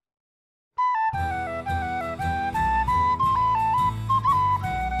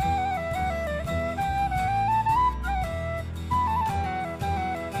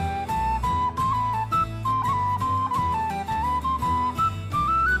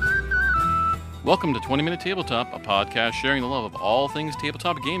Welcome to 20 Minute Tabletop, a podcast sharing the love of all things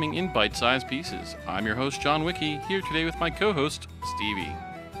tabletop gaming in bite-sized pieces. I'm your host, John Wiki, here today with my co-host, Stevie.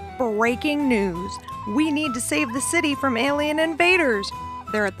 Breaking news. We need to save the city from alien invaders.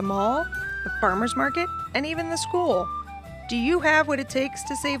 They're at the mall, the farmer's market, and even the school. Do you have what it takes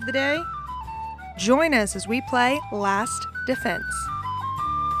to save the day? Join us as we play Last Defense.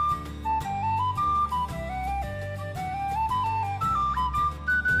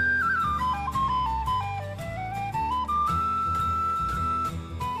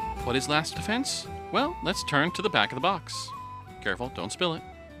 What is Last Defense? Well, let's turn to the back of the box. Careful, don't spill it.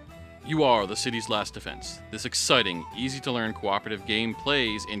 You are the city's last defense. This exciting, easy-to-learn cooperative game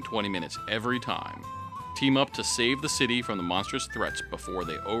plays in 20 minutes every time. Team up to save the city from the monstrous threats before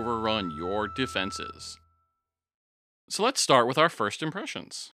they overrun your defenses. So let's start with our first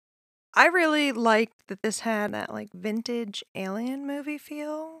impressions. I really liked that this had that vintage alien movie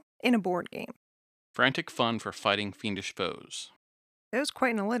feel in a board game. Frantic fun for fighting fiendish foes. There was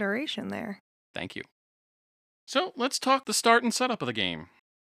quite an alliteration there. Thank you. So let's talk the start and setup of the game.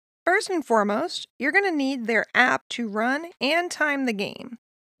 First and foremost, you're going to need their app to run and time the game.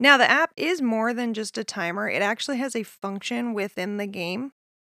 Now, the app is more than just a timer. It actually has a function within the game.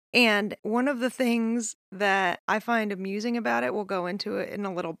 And one of the things that I find amusing about it, we'll go into it in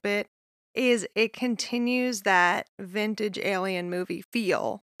a little bit, is it continues that vintage alien movie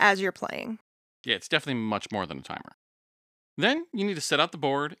feel as you're playing. Yeah, it's definitely much more than a timer. Then you need to set out the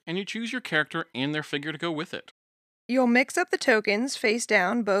board and you choose your character and their figure to go with it. You'll mix up the tokens face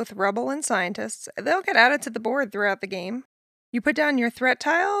down, both Rebel and Scientists. They'll get added to the board throughout the game. You put down your threat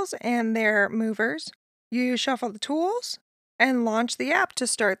tiles and their movers. You shuffle the tools and launch the app to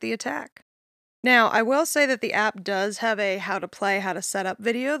start the attack. Now, I will say that the app does have a how to play, how to set up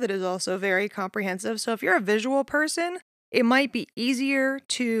video that is also very comprehensive. So if you're a visual person, it might be easier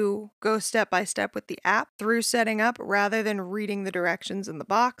to go step by step with the app through setting up rather than reading the directions in the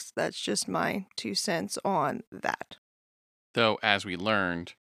box. That's just my 2 cents on that. Though, as we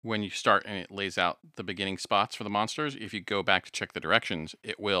learned, when you start and it lays out the beginning spots for the monsters, if you go back to check the directions,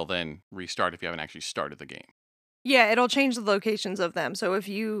 it will then restart if you haven't actually started the game. Yeah, it'll change the locations of them. So if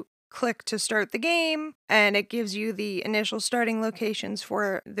you click to start the game and it gives you the initial starting locations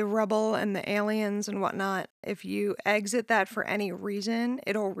for the Rebel and the aliens and whatnot, if you exit that for any reason,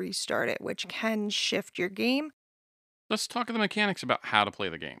 it'll restart it, which can shift your game. Let's talk of the mechanics about how to play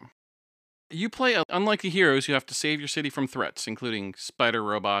the game. You play unlikely heroes who have to save your city from threats, including spider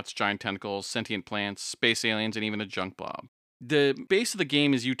robots, giant tentacles, sentient plants, space aliens, and even a junk blob. The base of the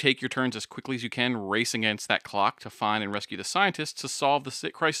game is you take your turns as quickly as you can, race against that clock to find and rescue the scientists to solve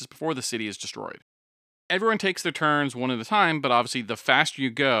the crisis before the city is destroyed. Everyone takes their turns one at a time, but obviously the faster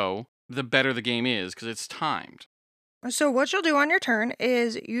you go, the better the game is because it's timed. So what you'll do on your turn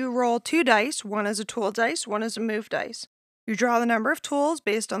is you roll 2 dice. One is a tool dice, one is a move dice. You draw the number of tools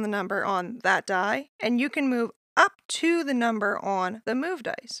based on the number on that die, and you can move up to the number on the move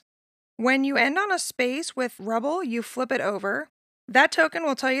dice. When you end on a space with Rebel, you flip it over. That token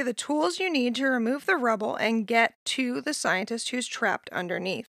will tell you the tools you need to remove the Rebel and get to the scientist who's trapped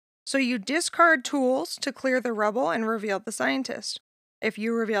underneath. So you discard tools to clear the Rebel and reveal the scientist. If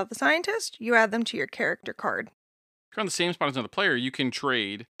you reveal the scientist, you add them to your character card. If you're on the same spot as another player, you can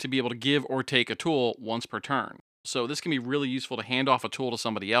trade to be able to give or take a tool once per turn. So this can be really useful to hand off a tool to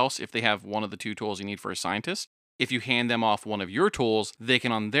somebody else if they have one of the 2 tools you need for a scientist. If you hand them off one of your tools, they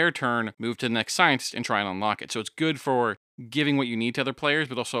can on their turn move to the next scientist and try and unlock it. So it's good for giving what you need to other players,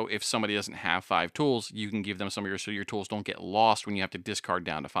 but also if somebody doesn't have 5 tools, you can give them some of yours so your tools don't get lost when you have to discard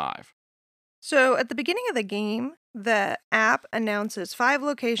down to 5. So at the beginning of the game, the app announces 5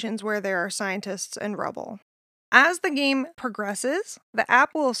 locations where there are scientists and Rebel. As the game progresses, the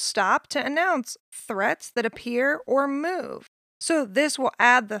app will stop to announce threats that appear or move. So this will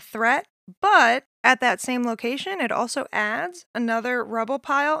add the threat, but at that same location, it also adds another Rebel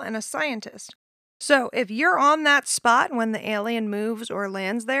pile and a scientist. So if you're on that spot when the alien moves or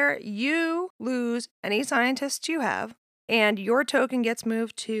lands there, you lose any scientists you have, and your token gets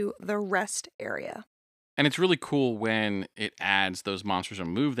moved to the rest area. And it's really cool when it adds those monsters and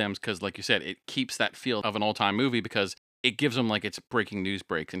move them because, like you said, it keeps that feel of an old-time movie because it gives them its breaking news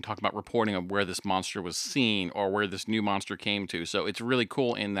breaks and talk about reporting of where this monster was seen or where this new monster came to. So it's really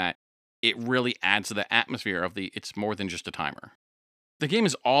cool in that it really adds to the atmosphere of it's more than just a timer. The game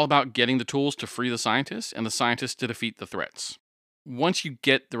is all about getting the tools to free the scientists and the scientists to defeat the threats. Once you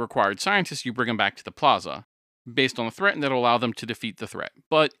get the required scientists, you bring them back to the plaza. Based on the threat, and that'll allow them to defeat the threat.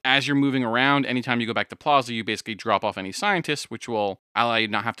 But as you're moving around, anytime you go back to Plaza, you basically drop off any scientists, which will allow you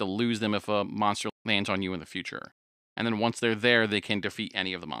not have to lose them if a monster lands on you in the future. And then once they're there, they can defeat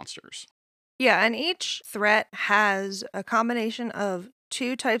any of the monsters. Yeah, and each threat has a combination of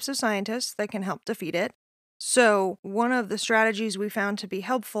 2 types of scientists that can help defeat it. So, one of the strategies we found to be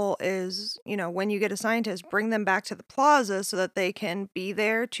helpful is, when you get a scientist, bring them back to the plaza so that they can be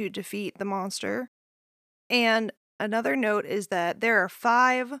there to defeat the monster. And another note is that there are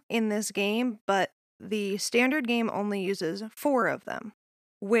 5 in this game, but the standard game only uses 4 of them,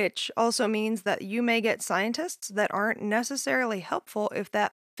 which also means that you may get scientists that aren't necessarily helpful if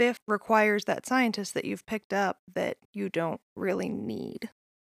that 5th requires that scientist that you've picked up that you don't really need.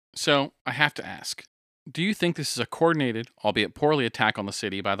 So, I have to ask, do you think this is a coordinated, albeit poorly, attack on the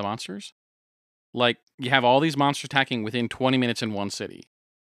city by the monsters? Like, you have all these monsters attacking within 20 minutes in one city,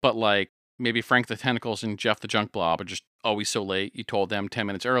 but maybe Frank the Tentacles and Jeff the Junk Blob are just always so late. You told them 10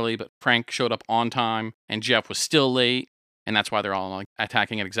 minutes early, but Frank showed up on time and Jeff was still late, and that's why they're all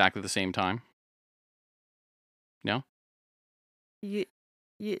attacking at exactly the same time. No? You,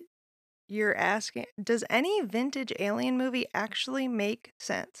 you, you're asking, does any vintage Alien movie actually make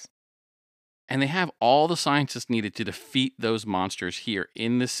sense? And they have all the scientists needed to defeat those monsters here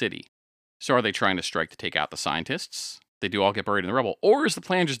in the city. So are they trying to strike to take out the scientists? They do all get buried in the rubble. Or is the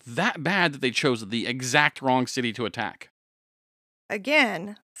plan just that bad that they chose the exact wrong city to attack?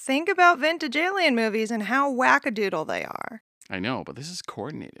 Again, think about vintage Alien movies and how wackadoodle they are. I know, but this is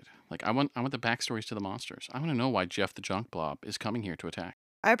coordinated. I want the backstories to the monsters. I want to know why Jeff the Junk Blob is coming here to attack.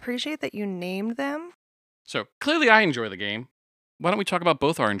 I appreciate that you named them. So clearly I enjoy the game. Why don't we talk about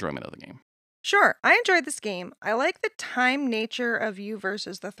both our enjoyment of the game? Sure, I enjoyed this game. I like the time nature of you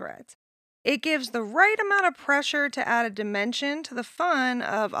versus the threats. It gives the right amount of pressure to add a dimension to the fun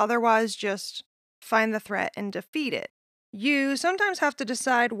of otherwise just find the threat and defeat it. You sometimes have to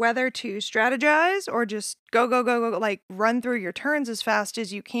decide whether to strategize or just go, run through your turns as fast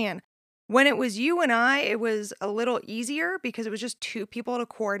as you can. When it was you and I, it was a little easier because it was just 2 people to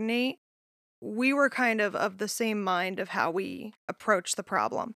coordinate. We were kind of the same mind of how we approach the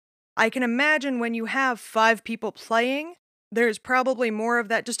problem. I can imagine when you have 5 people playing, there's probably more of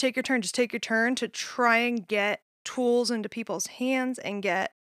that, just take your turn to try and get tools into people's hands and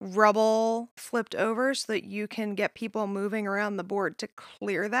get rubble flipped over so that you can get people moving around the board to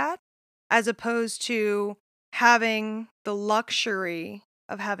clear that, as opposed to having the luxury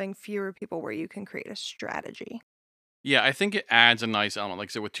of having fewer people where you can create a strategy. Yeah, I think it adds a nice element. Like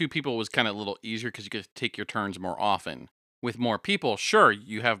I said, with 2 people, it was kind of a little easier because you get to take your turns more often. With more people, sure,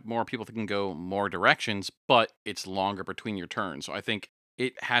 you have more people that can go more directions, but it's longer between your turns. So I think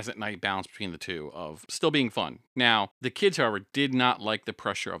it has that nice balance between the two of still being fun. Now, the kids, however, did not like the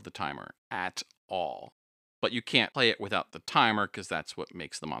pressure of the timer at all. But you can't play it without the timer because that's what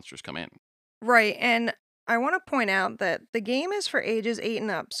makes the monsters come in. Right, and I want to point out that the game is for ages 8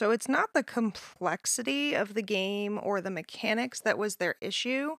 and up, so it's not the complexity of the game or the mechanics that was their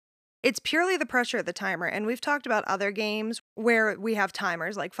issue. It's purely the pressure of the timer, and we've talked about other games where we have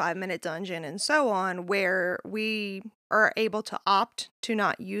timers like 5-minute dungeon and so on, where we are able to opt to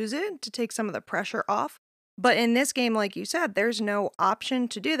not use it to take some of the pressure off. But in this game, like you said, there's no option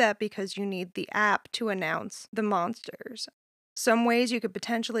to do that because you need the app to announce the monsters. Some ways you could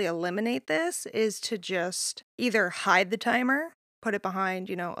potentially eliminate this is to just either hide the timer, put it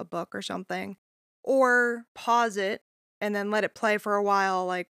behind, a book or something, or pause it and then let it play for a while.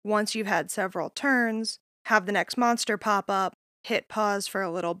 Like once you've had several turns, have the next monster pop up, hit pause for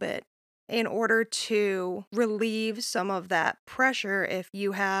a little bit in order to relieve some of that pressure if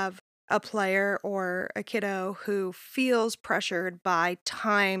you have a player or a kiddo who feels pressured by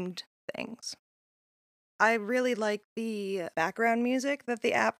timed things. I really like the background music that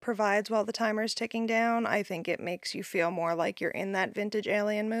the app provides while the timer's ticking down. I think it makes you feel more like you're in that vintage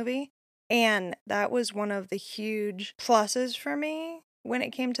Alien movie. And that was one of the huge pluses for me when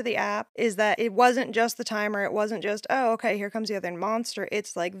it came to the app, is that it wasn't just the timer. It wasn't just, oh, okay, here comes the other monster.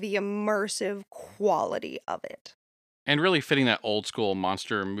 It's like the immersive quality of it. And really fitting that old school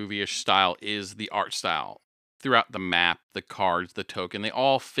monster movie-ish style is the art style. Throughout the map, the cards, the token, they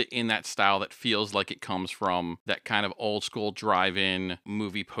all fit in that style that feels like it comes from that kind of old school drive-in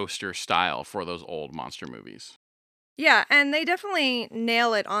movie poster style for those old monster movies. Yeah, and they definitely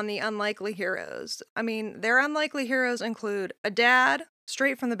nail it on the unlikely heroes. I mean, their unlikely heroes include a dad,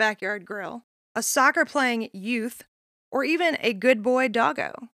 straight from the backyard grill, a soccer-playing youth, or even a good boy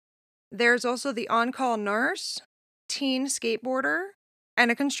doggo. There's also the on-call nurse, teen skateboarder, and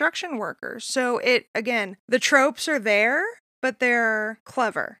a construction worker. So the tropes are there, but they're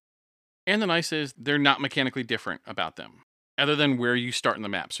clever. And the nice is they're not mechanically different about them, other than where you start in the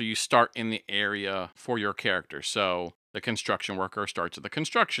map. So you start in the area for your character. So the construction worker starts at the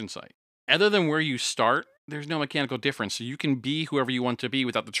construction site. Other than where you start, there's no mechanical difference. So you can be whoever you want to be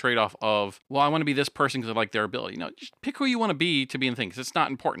without the trade-off of, well, I want to be this person because I like their ability. No, just pick who you want to be in the thing, because it's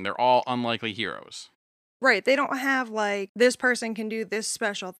not important. They're all unlikely heroes. Right. They don't have like this person can do this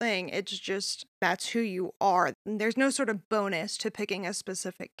special thing. It's just that's who you are. There's no sort of bonus to picking a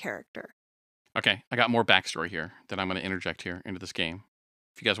specific character. Okay, I got more backstory here that I'm going to interject here into this game.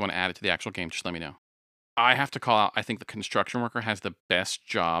 If you guys want to add it to the actual game, just let me know. I have to call out, I think the construction worker has the best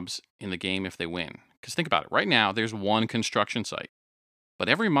jobs in the game if they win. Because think about it. Right now, there's one construction site. But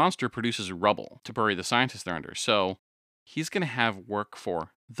every monster produces rubble to bury the scientists they're under. So he's going to have work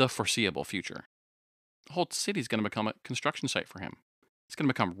for the foreseeable future. The whole city's going to become a construction site for him. It's going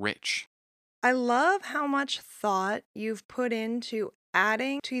to become rich. I love how much thought you've put into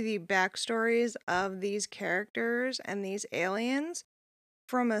adding to the backstories of these characters and these aliens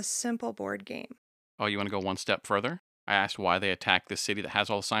from a simple board game. Oh, you want to go one step further? I asked why they attack this city that has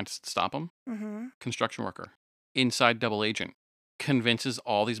all the scientists to stop them. Mm-hmm. Construction worker, inside double agent, convinces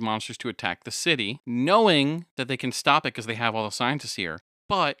all these monsters to attack the city, knowing that they can stop it because they have all the scientists here,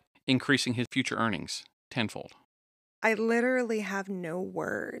 but increasing his future earnings tenfold. I literally have no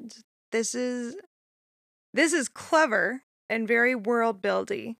words. This is clever and very world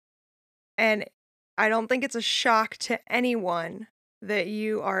buildy. And I don't think it's a shock to anyone that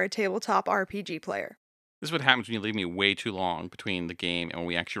you are a tabletop RPG player. This is what happens when you leave me way too long between the game and when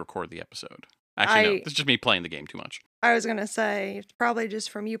we actually record the episode. Actually, no, this is just me playing the game too much. I was going to say, it's probably just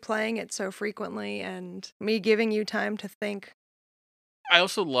from you playing it so frequently and me giving you time to think. I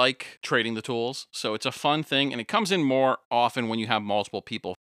also like trading the tools, so it's a fun thing, and it comes in more often when you have multiple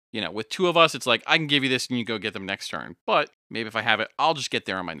people. You know, with two of us, it's like, I can give you this and you go get them next turn. But maybe if I have it, I'll just get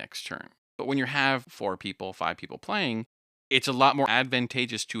there on my next turn. But when you have 4 people, 5 people playing, it's a lot more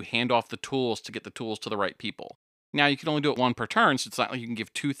advantageous to hand off the tools to get the tools to the right people. Now, you can only do it 1 per turn, so it's not like you can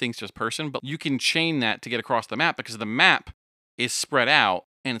give 2 things to this person, but you can chain that to get across the map because the map is spread out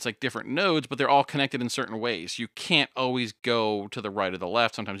and it's like different nodes, but they're all connected in certain ways. You can't always go to the right or the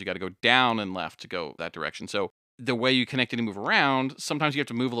left. Sometimes you got to go down and left to go that direction. So the way you connect it and move around, sometimes you have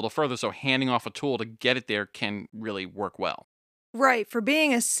to move a little further. So handing off a tool to get it there can really work well. Right. For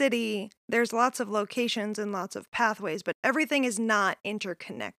being a city, there's lots of locations and lots of pathways, but everything is not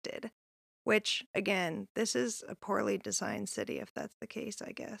interconnected. Which, again, this is a poorly designed city if that's the case,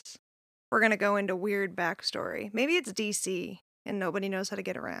 I guess. We're going to go into weird backstory. Maybe it's DC and nobody knows how to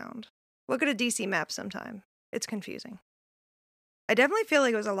get around. Look at a DC map sometime. It's confusing. I definitely feel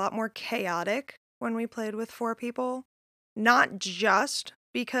like it was a lot more chaotic when we played with 4 people. Not just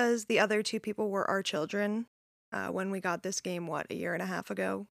because the other 2 people were our children. When we got this game, a year and a half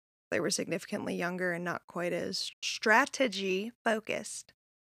ago? They were significantly younger and not quite as strategy focused.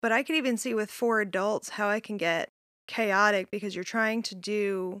 But I could even see with 4 adults how I can get chaotic because you're trying to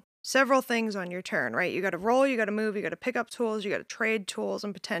do several things on your turn, right? You got to roll, you got to move, you got to pick up tools, you got to trade tools,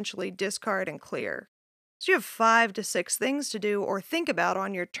 and potentially discard and clear. So you have 5 to 6 things to do or think about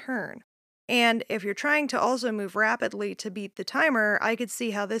on your turn. And if you're trying to also move rapidly to beat the timer, I could see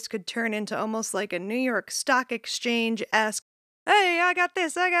how this could turn into almost like a New York Stock Exchange-esque, hey, I got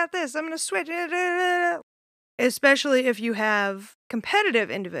this, I'm going to switch it. Especially if you have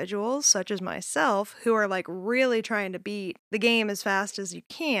competitive individuals, such as myself, who are like really trying to beat the game as fast as you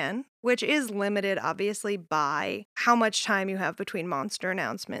can, which is limited, obviously, by how much time you have between monster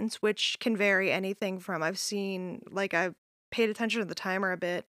announcements, which can vary anything from, I've paid attention to the timer a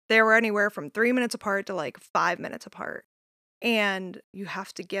bit. They were anywhere from 3 minutes apart to like 5 minutes apart. And you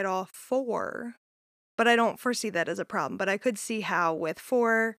have to get off 4. But I don't foresee that as a problem. But I could see how with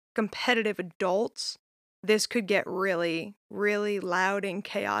 4 competitive adults, this could get really, really loud and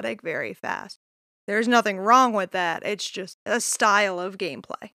chaotic very fast. There's nothing wrong with that. It's just a style of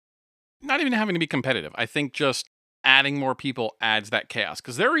gameplay. Not even having to be competitive. I think just adding more people adds that chaos.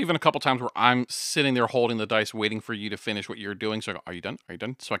 Because there are even a couple times where I'm sitting there holding the dice waiting for you to finish what you're doing. So I go, are you done? Are you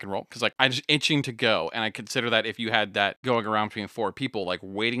done? So I can roll. Because I'm just itching to go. And I consider that if you had that going around between 4 people, like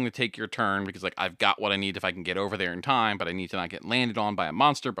waiting to take your turn because I've got what I need if I can get over there in time, but I need to not get landed on by a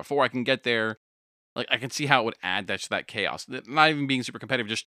monster before I can get there. I can see how it would add that chaos. Not even being super competitive,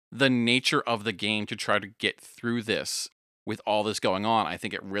 just the nature of the game to try to get through this with all this going on. I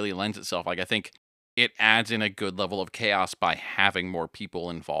think it really lends itself. I think it adds in a good level of chaos by having more people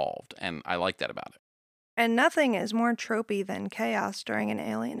involved. And I like that about it. And nothing is more tropey than chaos during an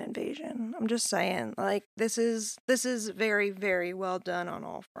alien invasion. I'm just saying, this is very, very well done on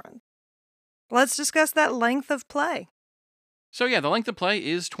all fronts. Let's discuss that length of play. So yeah, the length of play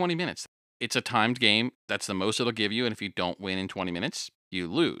is 20 minutes. It's a timed game. That's the most it'll give you. And if you don't win in 20 minutes, you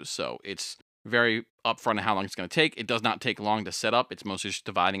lose. So it's very upfront on how long it's going to take. It does not take long to set up. It's mostly just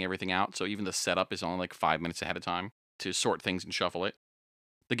dividing everything out. So even the setup is only like 5 minutes ahead of time to sort things and shuffle it.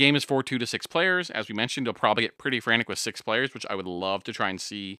 The game is for 2 to 6 players. As we mentioned, you'll probably get pretty frantic with 6 players, which I would love to try and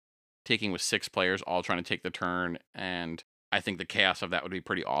see taking with 6 players, all trying to take the turn. And I think the chaos of that would be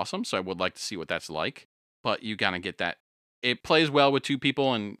pretty awesome. So I would like to see what that's like. But you gotta get that. It plays well with 2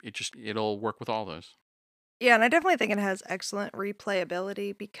 people, and it'll work with all those. Yeah, and I definitely think it has excellent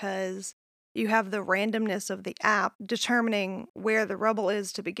replayability because you have the randomness of the app determining where the rubble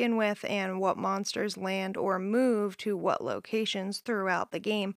is to begin with and what monsters land or move to what locations throughout the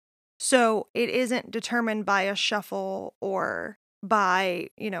game. So it isn't determined by a shuffle or by,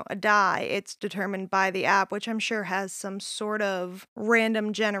 a die. It's determined by the app, which I'm sure has some sort of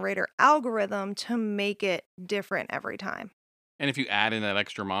random generator algorithm to make it different every time. And if you add in that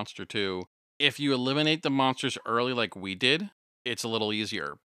extra monster too, if you eliminate the monsters early like we did, it's a little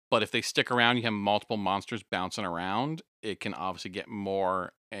easier. But if they stick around, you have multiple monsters bouncing around, it can obviously get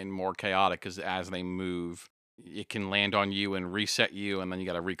more and more chaotic because as they move, it can land on you and reset you, and then you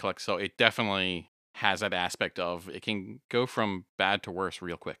got to recollect. So it definitely has that aspect of it can go from bad to worse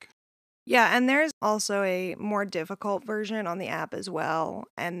real quick. Yeah, and there's also a more difficult version on the app as well,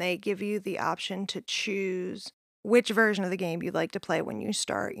 and they give you the option to choose which version of the game you'd like to play when you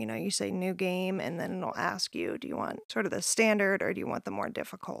start. You say new game, and then it'll ask you, do you want sort of the standard or do you want the more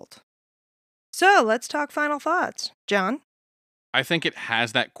difficult? So let's talk final thoughts. John? I think it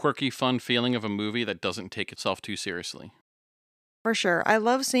has that quirky, fun feeling of a movie that doesn't take itself too seriously. For sure. I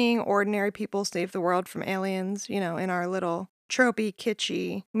love seeing ordinary people save the world from aliens, in our little tropey,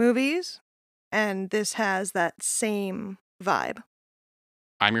 kitschy movies. And this has that same vibe.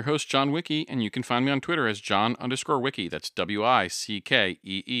 I'm your host, John Wiki, and you can find me on Twitter as John_Wiki. That's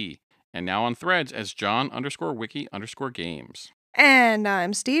WICKEE. And now on Threads as John_Wiki_games. And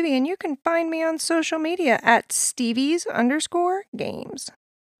I'm Stevie, and you can find me on social media at Stevies_games.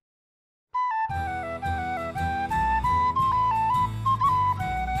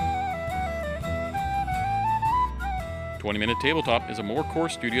 "20 Minute Tabletop" is a Morecore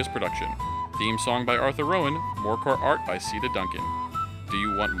Studios production. Theme song by Arthur Rowan, Morecore art by Sita Duncan. Do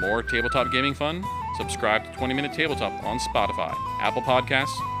you want more tabletop gaming fun? Subscribe to 20 Minute Tabletop on Spotify, Apple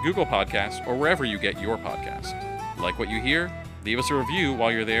Podcasts, Google Podcasts, or wherever you get your podcasts. Like what you hear? Leave us a review while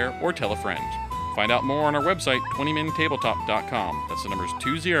you're there or tell a friend. Find out more on our website, 20mintabletop.com. That's the numbers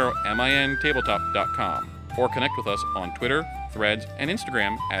 20mintabletop.com. Or connect with us on Twitter, Threads, and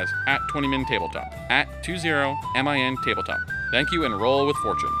Instagram as @20mintabletop, @20mintabletop. Thank you and roll with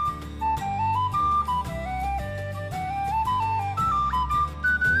fortune.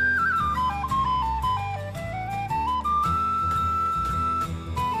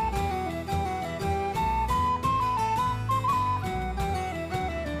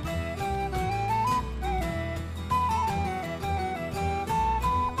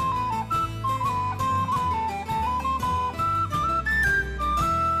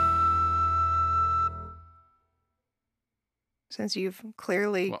 Since you've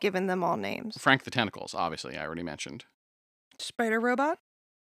clearly given them all names. Frank the Tentacles, obviously, I already mentioned. Spider Robot?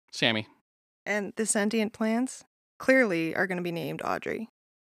 Sammy. And the sentient plants clearly are going to be named Audrey.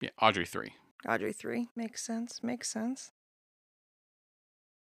 Yeah, Audrey 3. Audrey 3. Makes sense.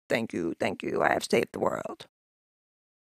 Thank you. I have saved the world.